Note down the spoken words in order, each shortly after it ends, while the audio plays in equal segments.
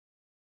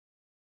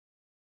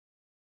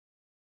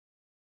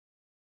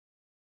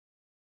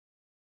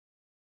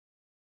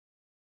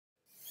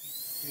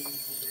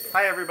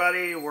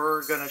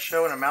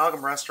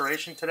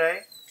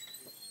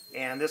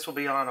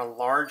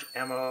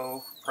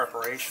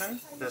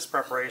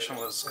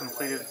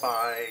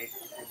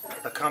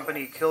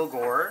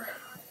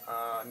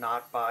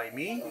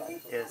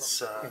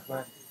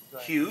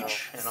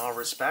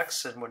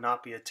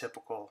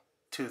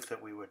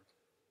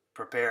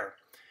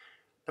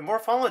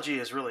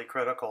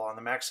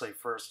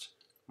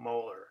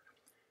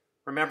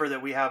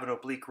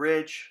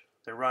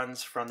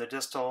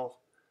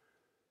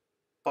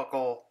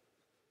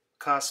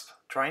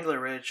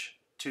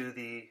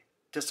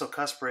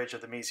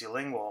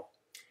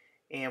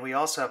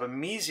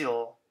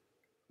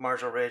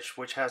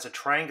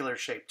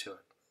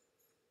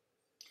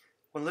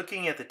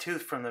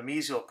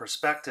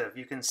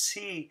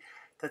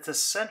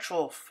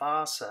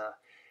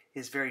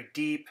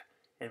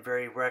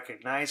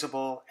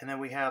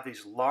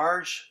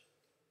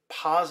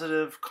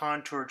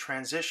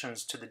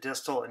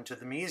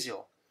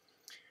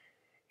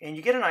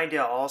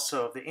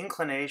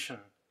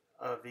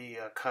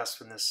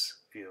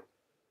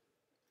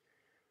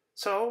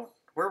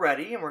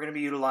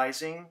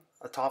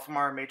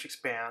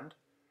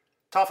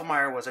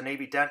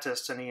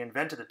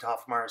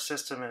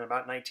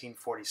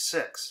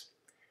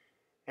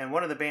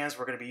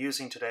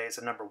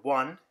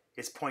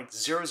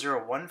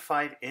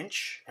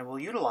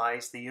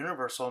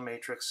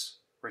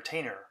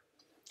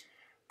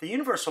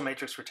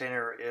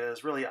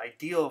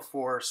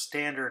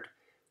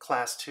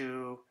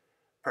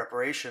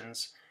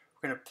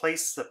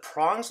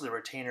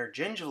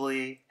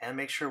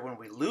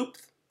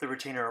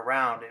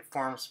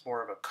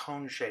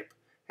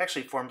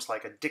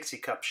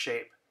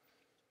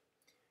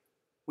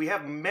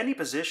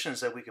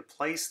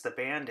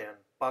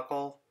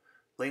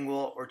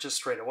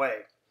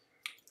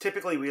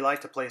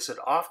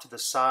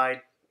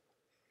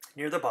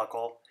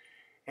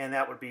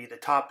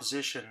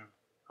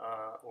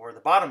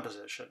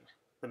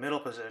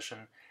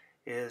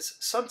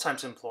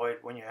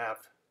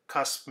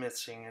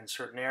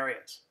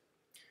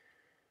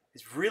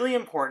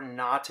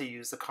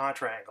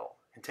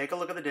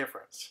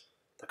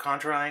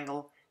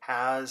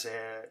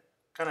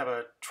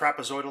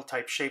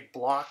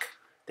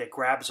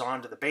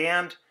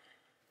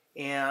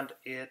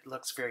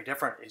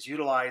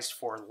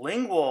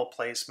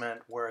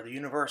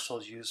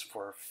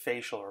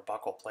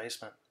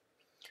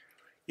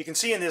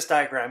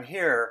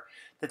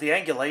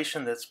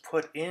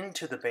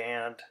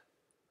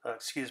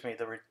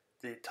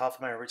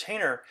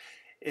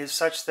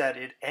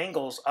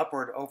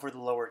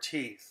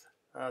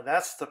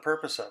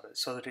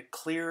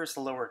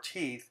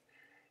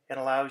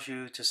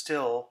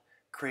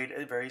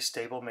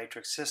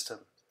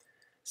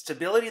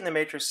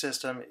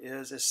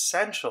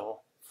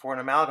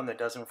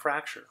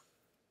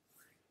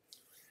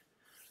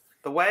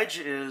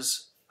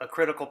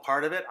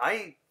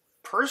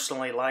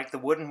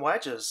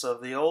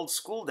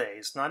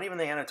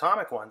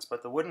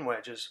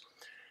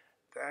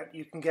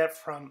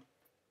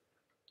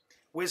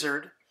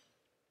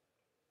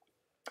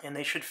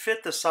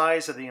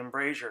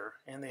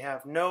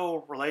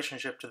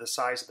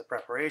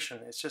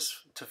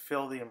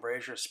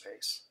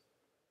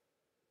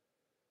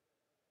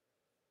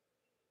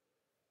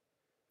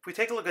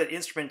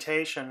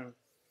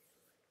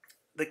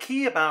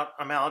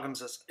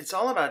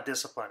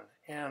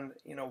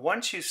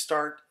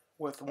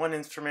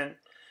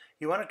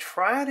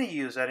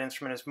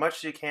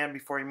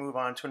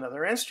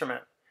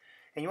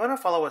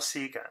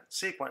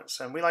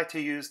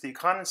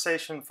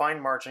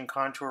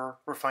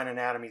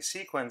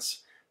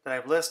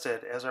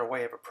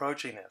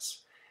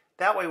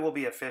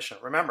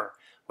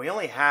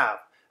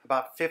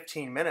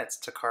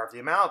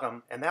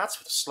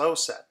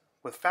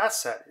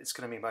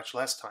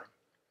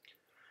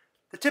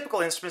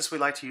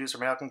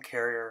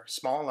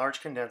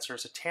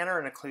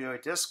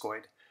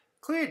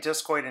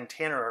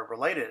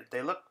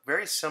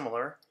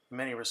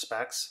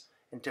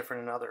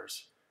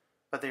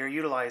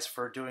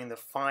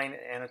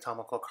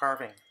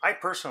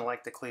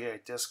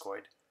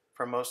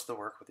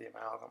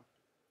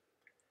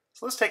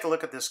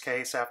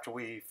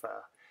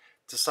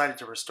decided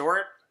to restore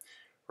it.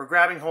 We're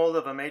grabbing hold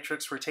of a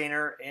matrix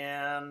retainer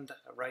and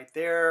right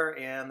there,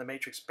 and the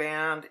matrix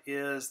band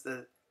is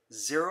the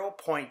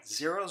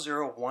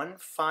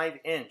 0.0015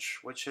 inch,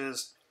 which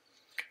is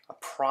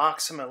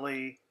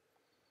approximately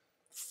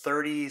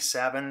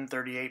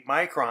 38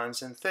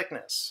 microns in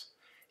thickness.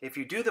 If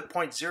you do the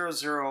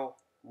 0.0010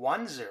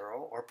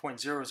 or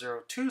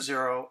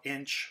 0.0020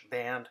 inch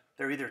band,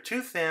 they're either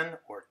too thin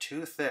or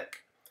too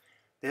thick.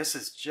 This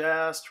is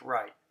just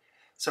right.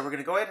 So we're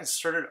going to go ahead and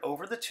insert it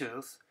over the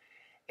tooth.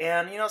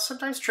 And you know,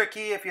 sometimes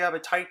tricky if you have a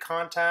tight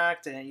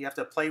contact and you have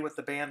to play with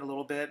the band a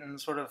little bit and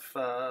sort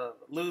of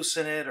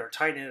loosen it or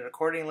tighten it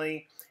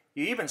accordingly.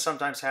 You even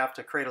sometimes have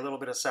to create a little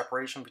bit of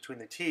separation between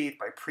the teeth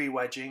by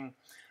pre-wedging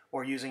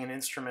or using an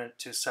instrument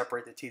to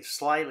separate the teeth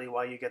slightly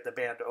while you get the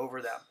band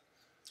over them.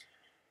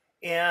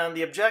 And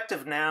the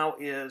objective now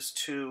is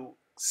to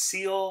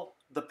seal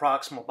the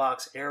proximal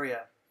box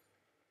area.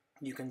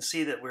 You can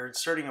see that we're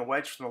inserting a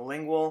wedge from the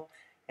lingual,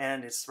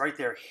 and it's right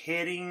there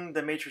hitting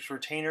the matrix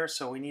retainer,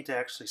 so we need to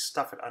actually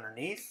stuff it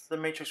underneath the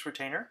matrix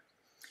retainer.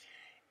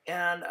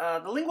 And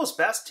the lingual is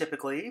best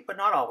typically, but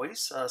not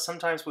always.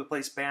 Sometimes we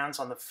place bands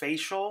on the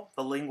facial,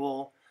 the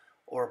lingual,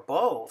 or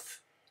both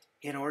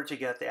in order to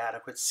get the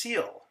adequate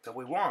seal that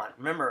we want.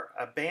 Remember,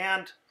 a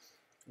band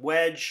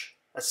wedge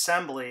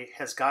assembly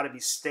has got to be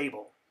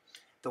stable.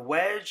 The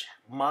wedge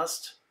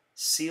must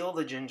seal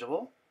the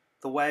gingival.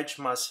 The wedge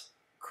must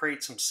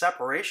create some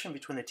separation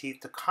between the teeth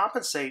to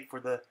compensate for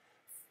the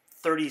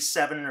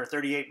 37 or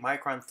 38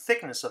 micron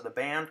thickness of the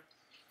band.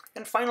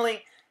 And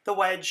finally, the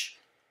wedge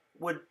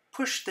would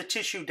push the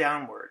tissue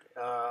downward.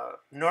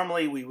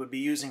 Normally we would be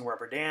using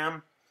rubber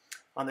dam.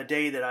 On the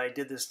day that I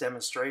did this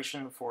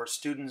demonstration for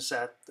students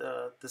at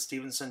the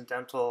Stevenson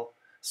Dental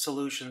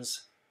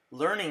Solutions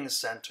Learning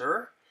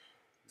Center,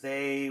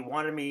 they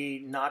wanted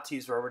me not to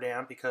use rubber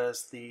dam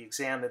because the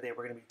exam that they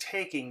were going to be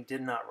taking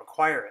did not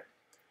require it.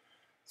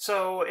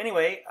 So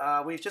anyway,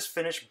 we've just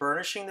finished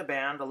burnishing the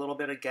band a little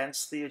bit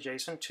against the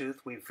adjacent tooth.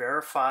 We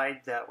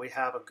verified that we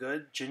have a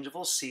good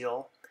gingival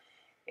seal,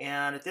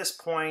 and at this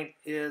point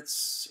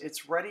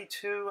it's ready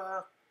to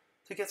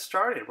get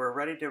started. We're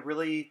ready to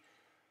really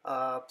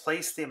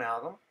place the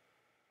amalgam.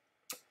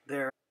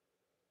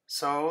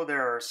 So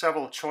there are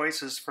several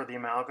choices for the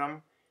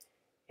amalgam,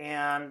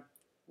 and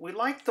we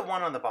like the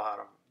one on the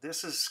bottom.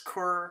 This is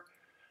𝐬𝐤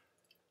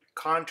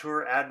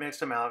Contour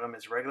Admixed Amalgam.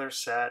 It's regular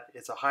set.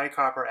 It's a high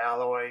copper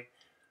alloy,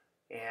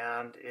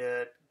 and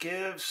it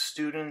gives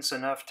students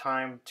enough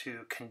time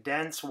to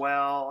condense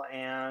well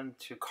and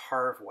to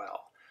carve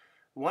well.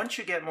 Once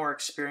you get more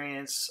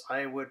experience,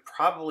 I would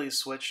probably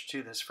switch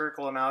to the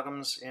spherical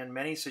amalgams in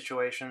many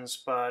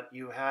situations, but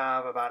you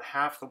have about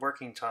half the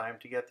working time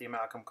to get the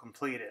amalgam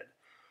completed.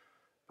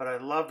 But I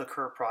love the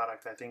𝐬𝐤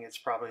product. I think it's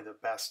probably the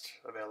best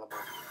available.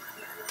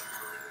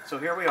 So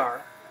here we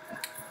are.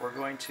 We're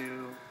going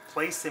to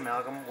place the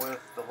amalgam with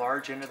the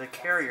large end of the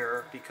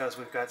carrier because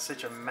we've got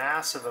such a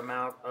massive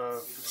amount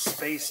of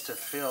space to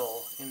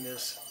fill in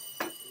this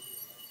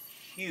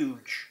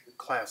huge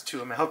Class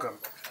 2 amalgam.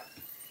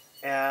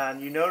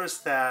 And you notice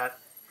that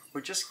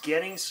we're just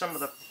getting some of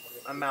the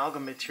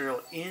amalgam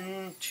material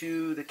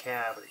into the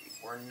cavity.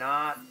 We're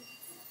not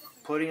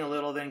putting a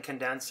little then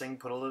condensing,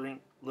 put a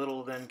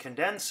little then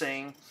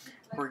condensing.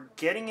 We're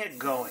getting it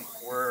going.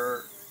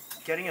 We're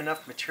getting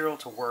enough material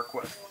to work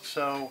with.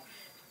 So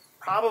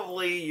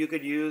probably you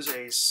could use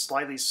a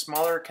slightly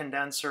smaller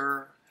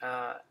condenser.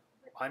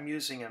 I'm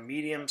using a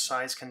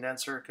medium-sized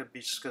condenser. It could be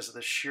just because of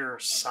the sheer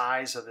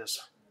size of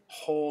this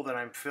hole that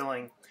I'm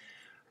filling.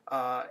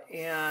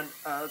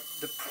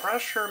 The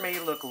pressure may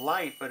look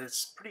light, but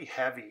it's pretty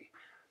heavy.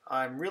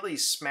 I'm really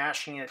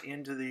smashing it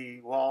into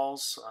the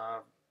walls,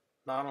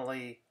 not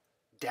only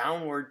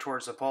downward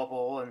towards the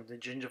pulpal and the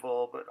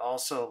gingival, but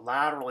also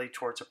laterally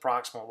towards the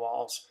proximal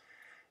walls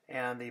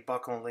and the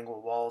buccal and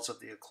lingual walls of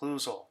the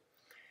occlusal.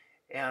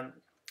 And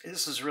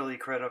this is really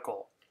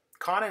critical.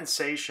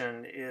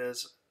 Condensation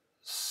is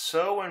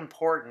so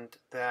important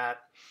that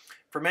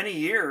for many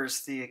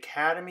years the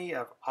Academy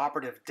of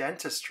Operative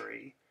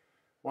Dentistry,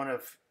 one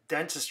of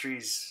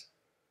dentistry's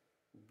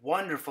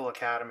wonderful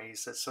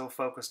academies that's so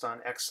focused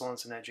on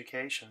excellence in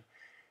education,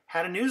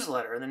 had a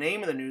newsletter, and the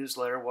name of the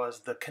newsletter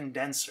was The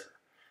Condenser,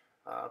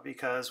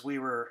 because we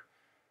were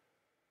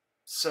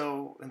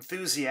so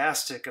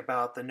enthusiastic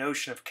about the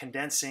notion of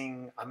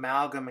condensing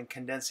amalgam and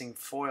condensing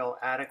foil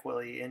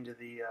adequately into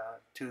the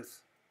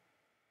tooth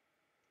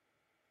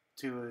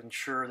to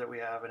ensure that we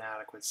have an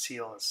adequate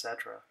seal,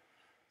 etc.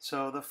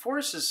 So the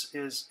force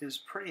is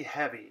pretty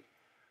heavy.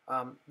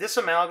 This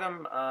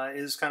amalgam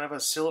is kind of a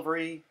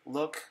silvery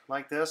look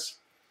like this,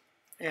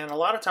 and a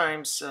lot of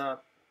times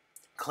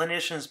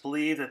clinicians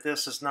believe that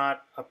this is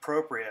not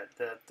appropriate,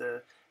 that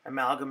the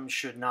amalgam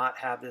should not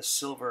have this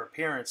silver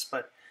appearance,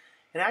 but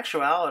in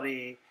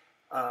actuality,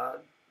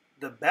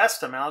 the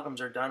best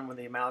amalgams are done when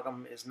the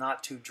amalgam is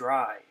not too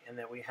dry and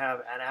that we have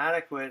an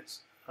adequate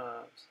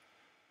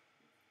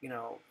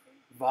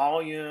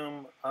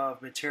volume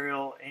of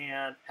material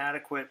and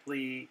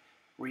adequately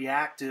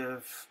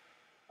reactive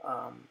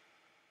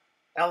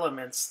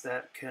elements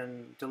that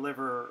can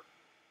deliver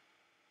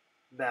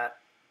that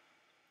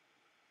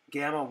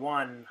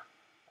𝐜𝐴1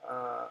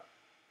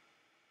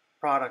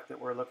 product that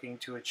we're looking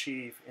to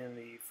achieve in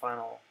the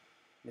final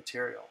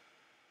material.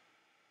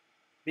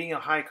 Being a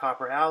high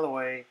copper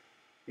alloy,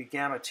 the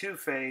𝐜𝐴2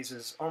 phase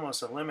is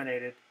almost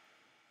eliminated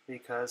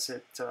because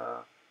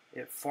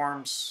it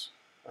forms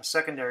a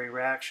secondary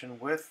reaction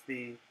with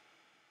the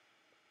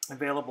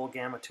available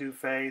𝐜𝐴2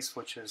 phase,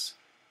 which is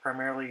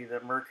primarily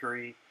the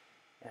mercury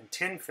and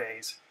tin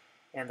phase,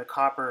 and the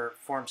copper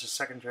forms a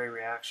secondary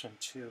reaction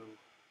to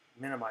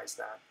minimize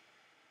that.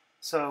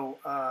 So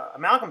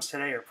amalgams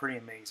today are pretty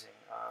amazing.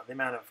 The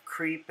amount of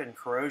creep and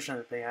corrosion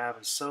that they have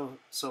is so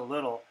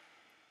little,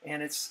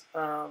 and it's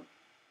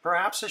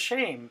perhaps a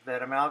shame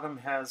that amalgam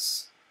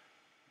has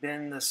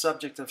been the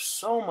subject of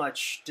so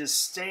much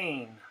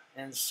disdain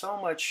and so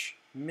much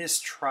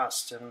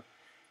mistrust and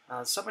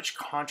so much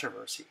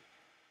controversy.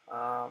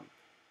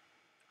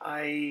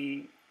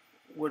 I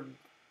would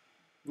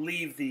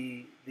leave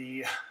the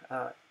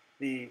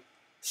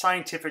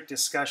scientific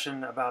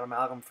discussion about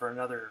amalgam for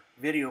another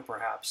video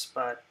perhaps,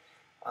 but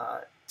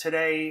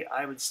today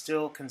I would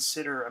still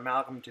consider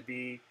amalgam to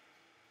be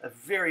a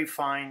very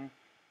fine,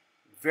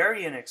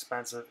 very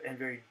inexpensive, and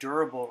very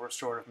durable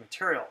restorative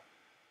material.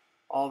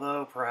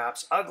 Although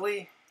perhaps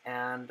ugly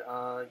and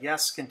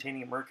yes,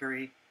 containing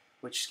mercury,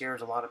 which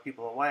scares a lot of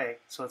people away,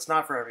 so it's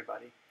not for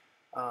everybody.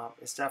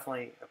 It's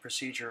definitely a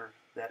procedure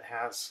that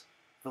has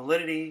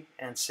validity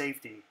and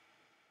safety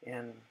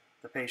in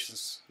the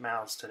patient's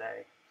mouths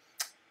today.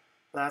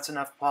 That's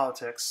enough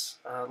politics.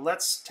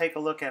 Let's take a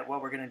look at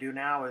what we're going to do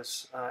now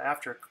is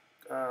after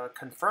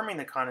confirming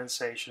the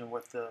condensation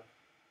with the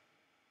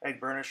egg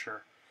burnisher,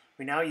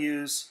 we now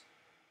use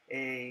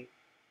a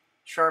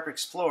sharp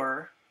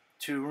explorer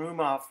to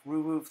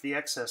remove the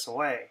excess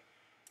away.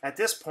 At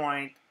this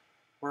point,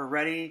 we're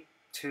ready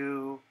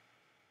to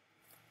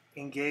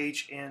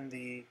engage in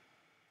the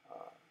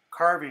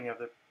carving of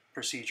the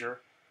procedure.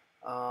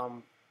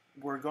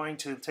 We're going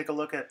to take a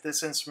look at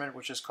this instrument,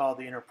 which is called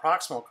the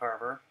interproximal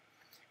carver.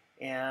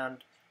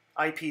 And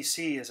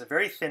IPC is a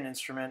very thin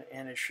instrument,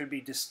 and it should be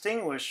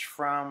distinguished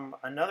from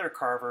another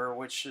carver,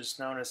 which is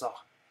known as a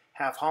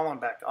half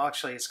Hollenbeck.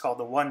 Actually, it's called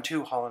the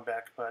 1-2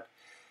 Hollenbeck, but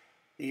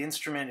the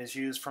instrument is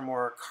used for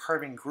more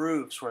carving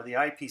grooves, where the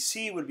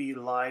IPC would be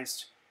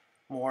utilized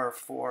more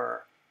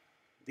for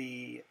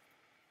the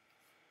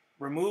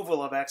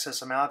removal of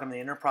excess amalgam in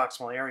the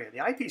interproximal area. The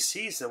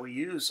IPCs that we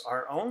use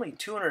are only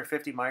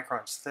 250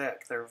 microns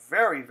thick. They're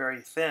very, very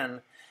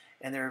thin,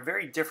 and they're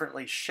very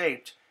differently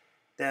shaped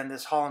than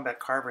this Hollenbeck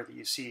carver that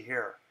you see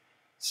here.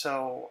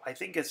 So I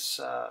think it's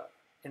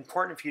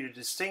important for you to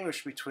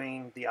distinguish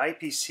between the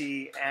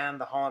IPC and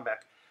the Hollenbeck.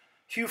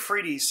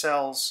 𝐦𝐤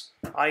sells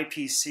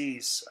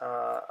IPCs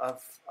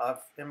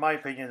of, in my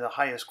opinion, the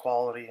highest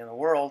quality in the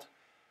world.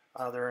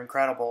 They're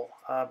incredible,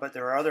 but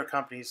there are other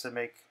companies that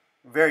make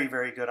very,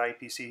 very good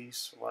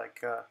IPCs,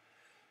 like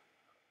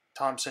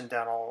Thompson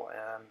Dental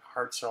and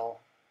Hartzell,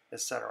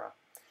 etc.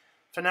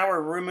 So now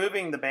we're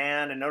removing the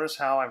band, and notice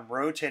how I'm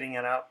rotating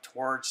it out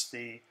towards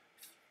the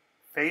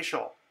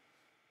facial.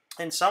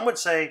 And some would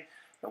say,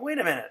 wait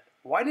a minute,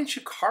 why didn't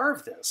you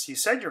carve this? You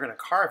said you're going to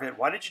carve it.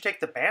 Why did you take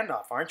the band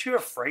off? Aren't you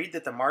afraid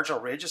that the marginal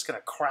ridge is going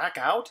to crack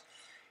out?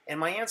 And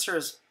my answer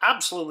is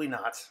absolutely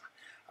not.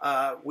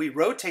 We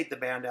rotate the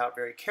band out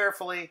very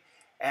carefully,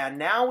 and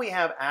now we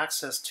have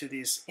access to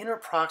this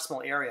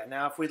interproximal area.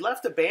 Now, if we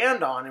left the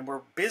band on and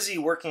we're busy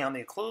working on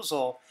the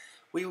occlusal,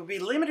 we would be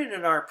limited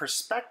in our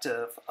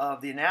perspective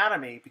of the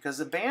anatomy because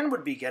the band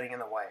would be getting in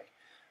the way.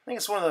 I think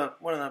it's one of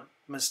the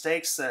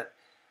mistakes that,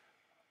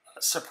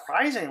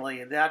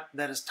 surprisingly, that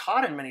is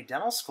taught in many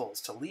dental schools,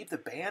 to leave the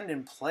band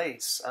in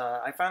place.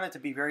 I find that to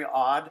be very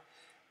odd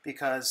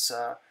because,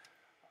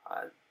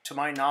 to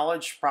my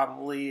knowledge,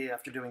 probably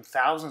after doing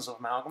thousands of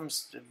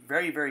amalgams,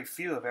 very, very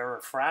few have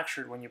ever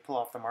fractured when you pull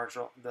off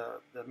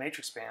the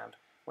matrix band,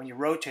 when you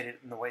rotate it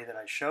in the way that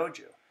I showed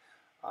you.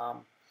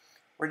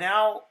 We're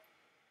now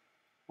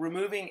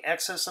removing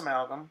excess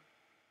amalgam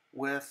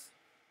with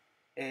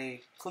a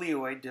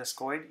cleoid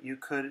discoid. You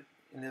could,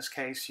 in this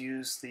case,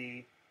 use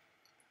the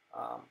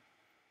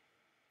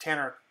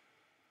Tanner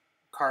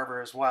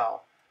carver as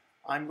well.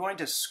 I'm going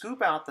to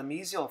scoop out the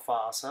mesial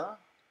fossa,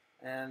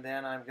 and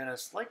then I'm going to,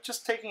 like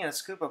just taking a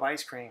scoop of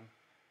ice cream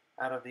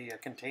out of the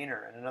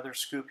container, and another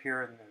scoop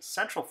here in the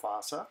central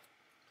fossa,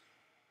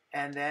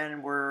 and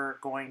then we're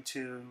going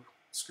to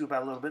scoop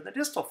out a little bit in the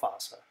distal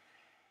fossa.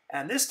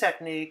 And this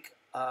technique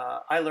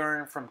I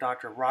learned from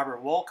Dr.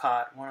 Robert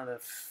Wolcott, one of the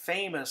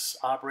famous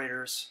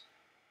operators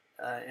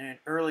in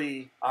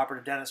early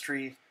operative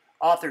dentistry,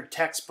 authored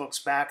textbooks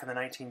back in the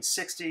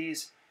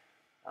 1960s,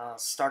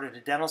 started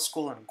a dental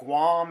school in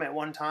Guam at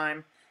one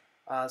time,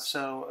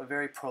 so a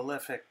very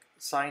prolific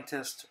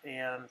scientist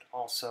and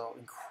also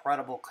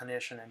incredible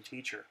clinician and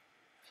teacher.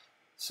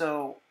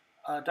 So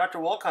Dr.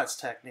 Wolcott's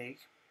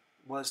technique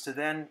was to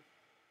then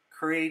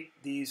create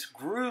these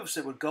grooves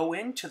that would go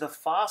into the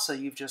fossa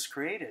you've just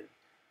created.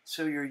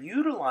 So you're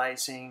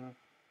utilizing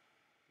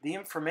the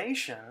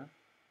information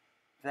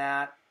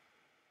that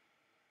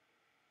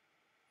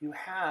you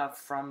have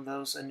from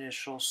those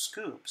initial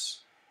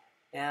scoops,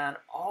 and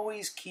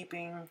always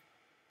keeping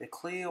the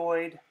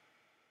cleoid,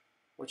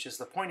 which is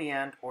the pointy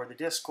end, or the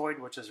discoid,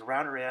 which is a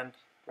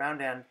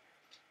round end.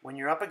 When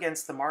you're up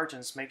against the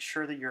margins, make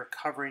sure that you're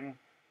covering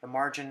the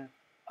margin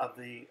of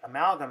the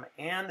amalgam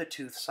and the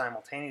tooth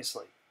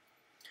simultaneously.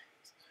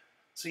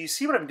 So you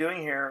see what I'm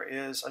doing here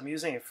is I'm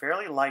using a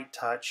fairly light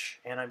touch,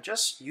 and I'm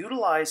just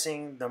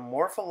utilizing the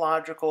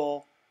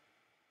morphological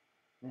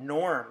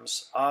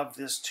norms of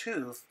this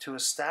tooth to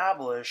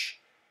establish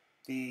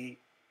the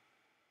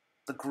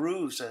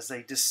grooves as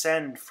they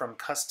descend from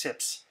cuss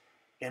tips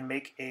and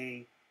make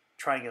a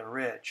triangular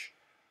ridge.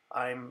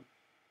 I'm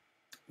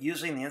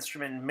using the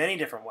instrument in many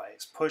different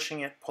ways,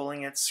 pushing it,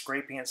 pulling it,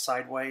 scraping it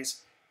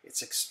sideways.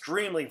 It's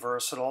extremely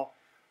versatile.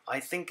 I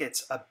think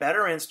it's a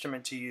better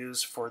instrument to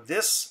use for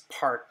this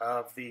part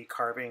of the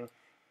carving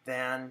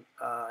than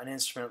an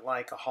instrument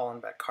like a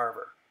Hollenbeck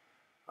carver,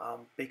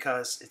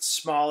 because it's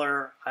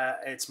smaller,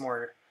 it's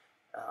more,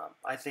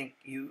 I think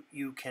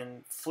you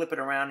can flip it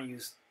around and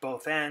use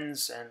both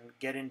ends and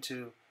get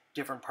into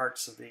different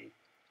parts of the,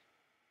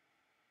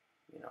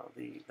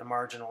 the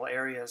marginal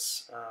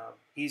areas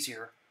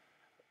easier.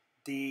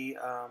 The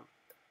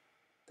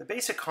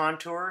basic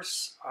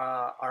contours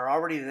are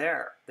already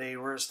there. They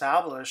were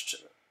established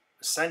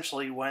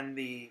essentially when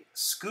the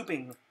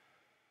scooping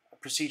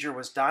procedure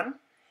was done,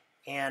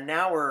 and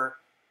now we're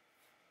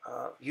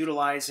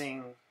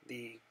utilizing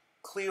the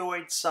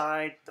𝐥𝐤𝐤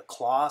side, the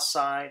claw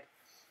side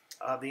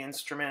of the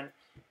instrument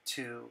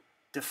to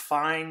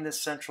define the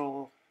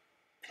central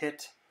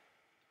pit,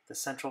 the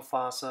central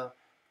fossa,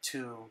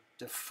 to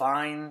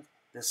define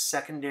the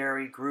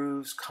secondary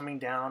grooves coming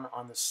down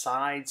on the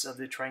sides of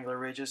the triangular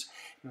ridges,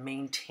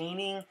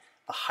 maintaining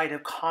the height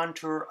of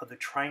contour of the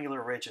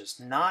triangular ridges,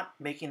 not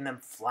making them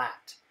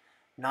flat,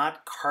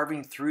 not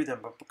carving through them,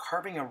 but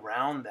carving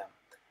around them,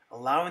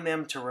 allowing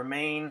them to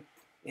remain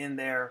in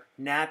their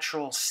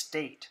natural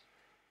state.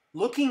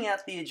 Looking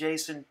at the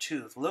adjacent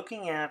tooth,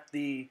 looking at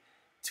the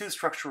tooth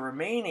structure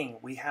remaining,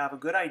 we have a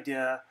good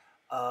idea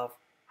of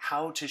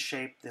how to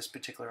shape this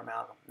particular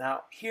amalgam.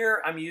 Now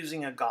here I'm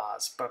using a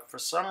gauze, but for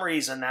some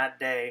reason that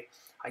day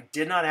I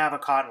did not have a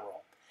cotton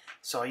roll.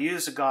 So I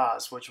used a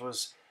gauze, which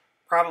was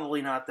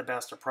probably not the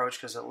best approach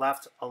because it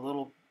left a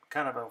little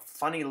kind of a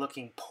funny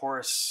looking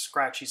porous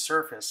scratchy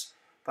surface,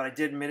 but I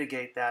did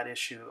mitigate that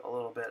issue a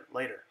little bit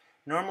later.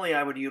 Normally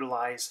I would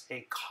utilize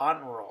a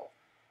cotton roll.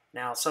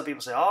 Now some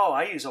people say, oh,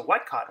 I use a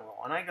wet cotton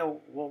roll, and I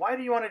go, well, why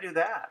do you want to do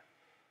that?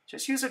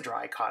 Just use a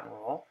dry cotton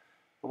roll.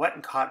 The wet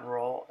and cotton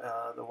roll,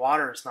 the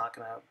water is not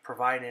going to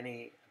provide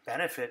any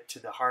benefit to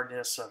the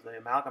hardness of the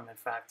amalgam. In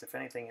fact, if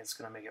anything, it's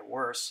going to make it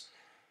worse.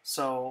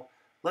 So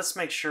let's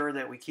make sure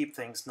that we keep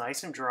things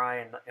nice and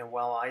dry and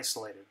well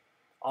isolated.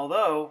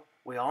 Although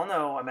we all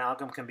know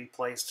amalgam can be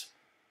placed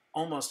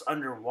almost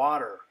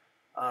underwater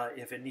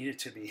if it needed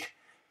to be.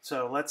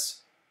 So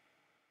let's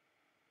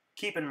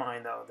keep in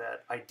mind, though,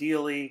 that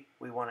ideally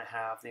we want to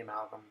have the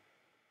amalgam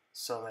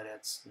so that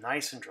it's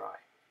nice and dry.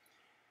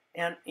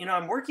 And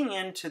I'm working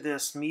into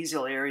this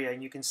mesial area,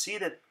 and you can see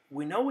that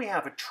we know we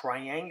have a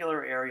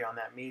triangular area on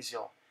that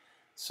mesial.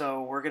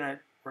 So we're gonna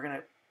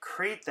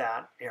create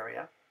that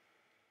area,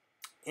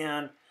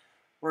 and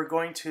we're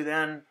going to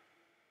then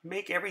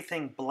make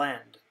everything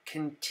blend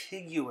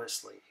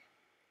contiguously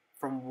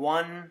from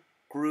one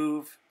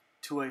groove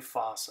to a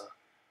fossa,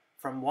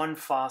 from one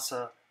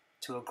fossa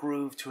to a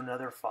groove to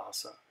another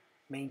fossa,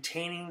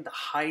 maintaining the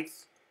height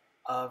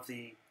of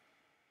the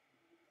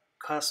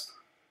cusp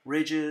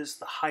ridges,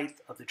 the height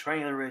of the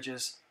triangular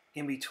ridges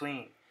in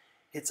between.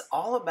 It's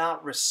all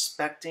about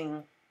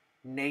respecting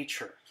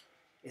nature.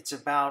 It's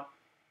about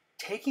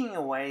taking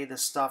away the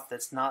stuff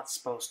that's not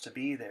supposed to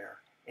be there.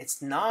 It's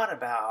not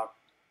about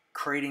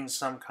creating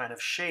some kind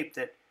of shape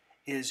that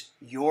is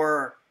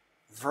your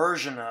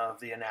version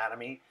of the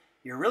anatomy.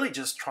 You're really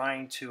just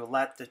trying to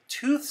let the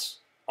tooth's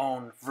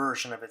own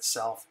version of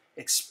itself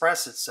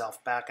express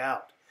itself back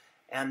out.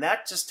 And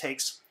that just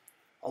takes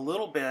a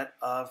little bit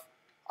of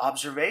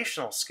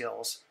observational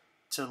skills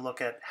to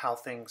look at how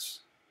things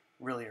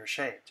really are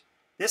shaped.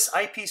 This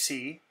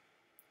IPC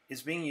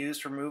is being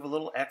used to remove a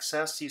little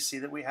excess you see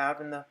that we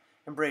have in the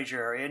embrasure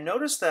area.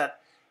 Notice that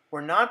we're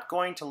not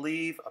going to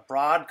leave a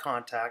broad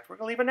contact, we're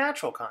going to leave a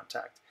natural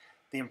contact.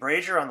 The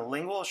embrasure on the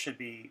lingual should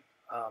be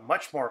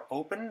much more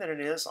open than it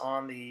is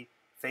on the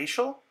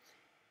facial,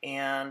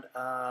 and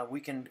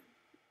we can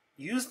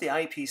use the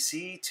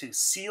IPC to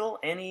seal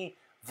any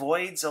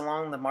voids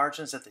along the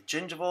margins at the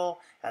gingival,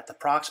 at the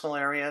proximal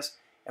areas,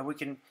 and we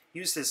can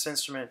use this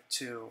instrument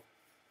to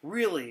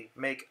really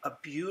make a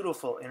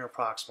beautiful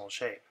interproximal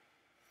shape.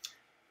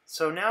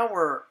 So now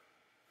we're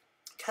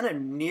kind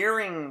of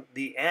nearing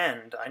the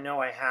end. I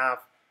know I have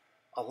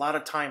a lot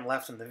of time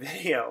left in the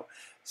video,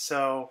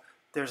 so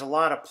there's a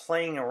lot of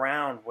playing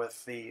around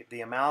with the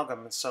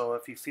amalgam, and so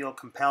if you feel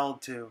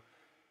compelled to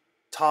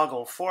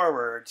toggle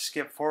forward,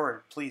 skip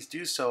forward, please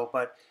do so.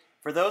 But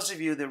for those of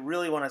you that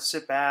really want to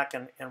sit back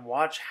and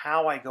watch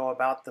how I go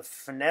about the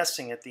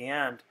finessing at the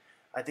end,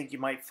 I think you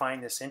might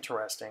find this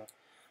interesting.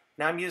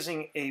 Now I'm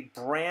using a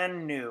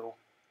brand new,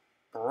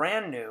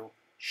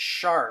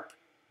 sharp,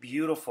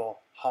 beautiful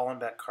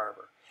Hollenbeck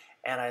carver.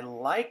 And I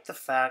like the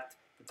fact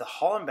that the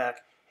Hollenbeck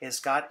has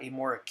got a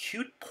more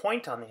acute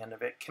point on the end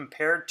of it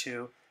compared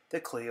to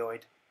the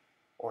𝐥𝐤𝐤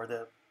or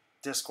the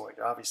discoid.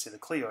 Obviously the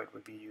𝐥𝐤𝐤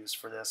would be used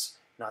for this,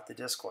 not the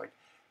discoid.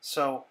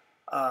 So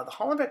the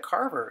Hollenbeck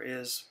carver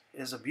is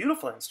a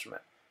beautiful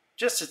instrument,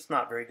 just it's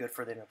not very good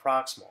for the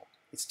interproximal.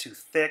 It's too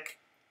thick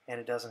and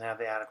it doesn't have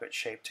the adequate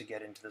shape to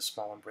get into the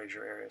small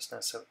embrasure areas.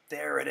 Now, so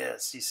there it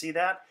is. You see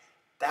that?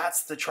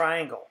 That's the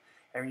triangle.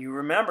 And you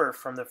remember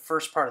from the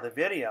first part of the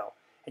video,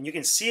 and you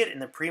can see it in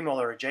the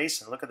premolar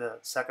adjacent. Look at the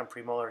second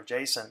premolar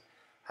adjacent,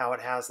 how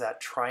it has that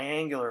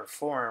triangular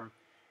form.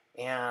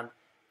 And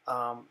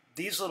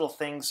these little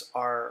things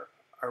are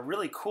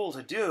really cool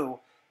to do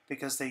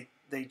because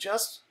they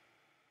just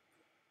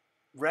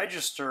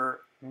register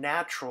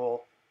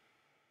natural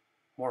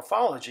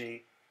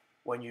morphology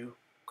when you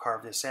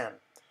carve this in.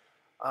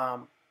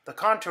 The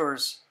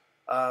contours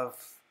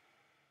of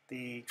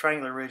the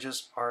triangular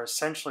ridges are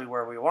essentially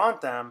where we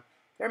want them.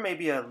 There may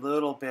be a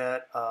little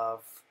bit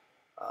of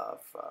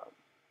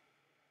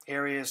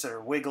areas that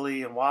are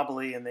wiggly and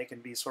wobbly, and they can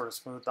be sort of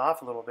smoothed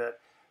off a little bit,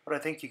 but I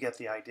think you get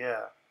the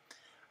idea.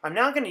 I'm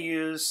now going to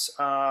use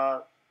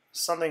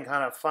something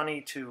kind of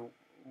funny to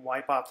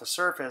wipe off the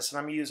surface, and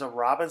I'm going to use a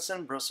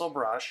Robinson bristle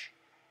brush.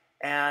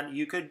 And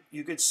you could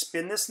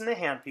spin this in the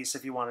handpiece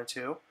if you wanted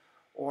to,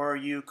 or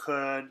you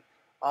could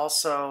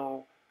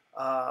also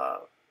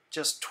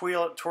just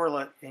twirl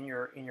it in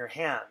your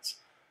hands.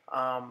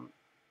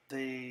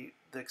 The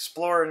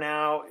Explorer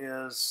now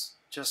is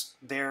just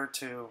there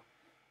to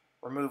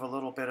remove a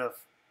little bit of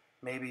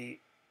maybe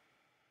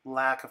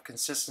lack of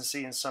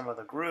consistency in some of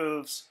the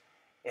grooves,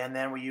 and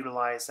then we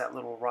utilize that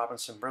little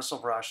Robinson bristle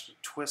brush to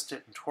twist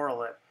it and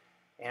twirl it.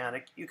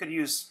 And you could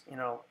use, you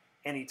know,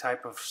 any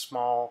type of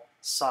small,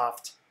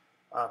 soft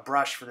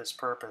brush for this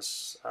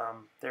purpose.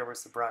 There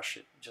was the brush.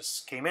 It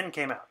just came in,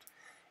 came out.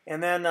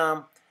 And then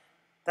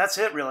that's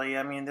it, really.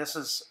 I mean, this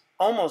is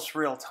almost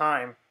real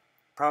time,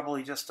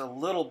 probably just a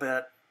little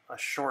bit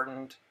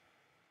shortened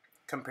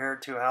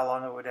compared to how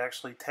long it would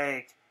actually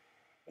take.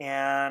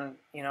 And,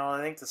 you know,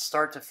 I think the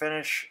start to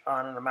finish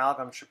on an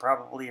amalgam should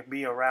probably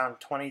be around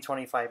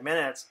 20-25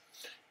 minutes.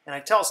 And I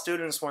tell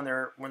students when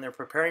they're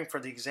preparing for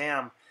the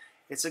exam,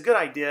 it's a good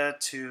idea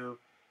to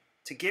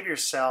give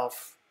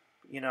yourself,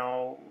 you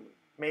know,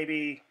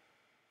 maybe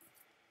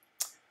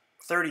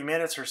 30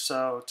 minutes or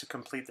so to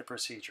complete the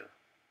procedure.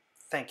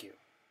 Thank you.